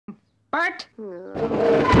Bart,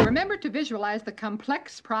 remember to visualize the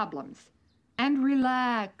complex problems. And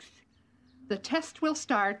relax. The test will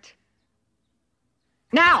start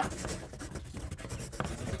now.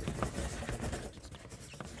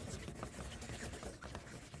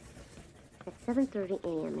 At 7:30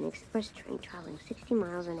 a.m., an express train traveling 60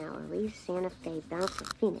 miles an hour leaves Santa Fe bound for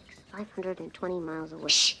Phoenix, 520 miles away.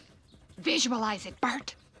 Shh! Visualize it,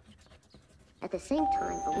 Bart. At the same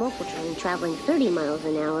time, a local train traveling 30 miles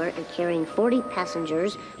an hour and carrying 40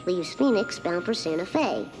 passengers leaves Phoenix bound for Santa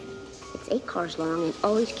Fe. It's 8 cars long and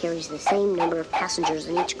always carries the same number of passengers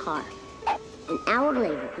in each car. An hour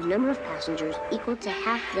later, the number of passengers equal to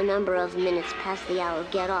half the number of minutes past the hour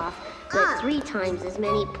get off, but 3 times as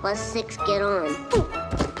many plus 6 get on.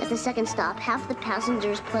 At the second stop, half the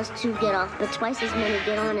passengers plus 2 get off, but twice as many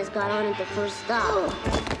get on as got on at the first stop.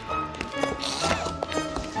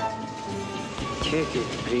 Ticket,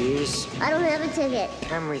 please. I don't have a ticket.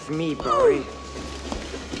 Come with me, boy.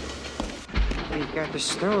 We got the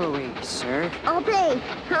stowaway, sir. I'll pay.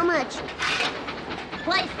 How much?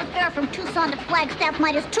 Twice the fare from Tucson to Flagstaff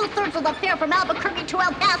minus 2/3 of the fare from Albuquerque to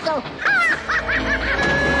El Paso.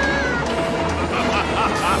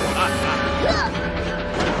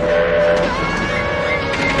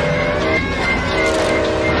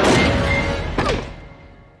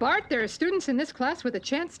 Bart, there are students in this class with a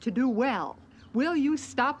chance to do well. Will you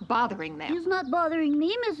stop bothering them? He's not bothering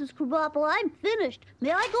me, Mrs. Krabappel. I'm finished.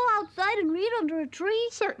 May I go outside and read under a tree?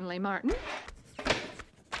 Certainly, Martin.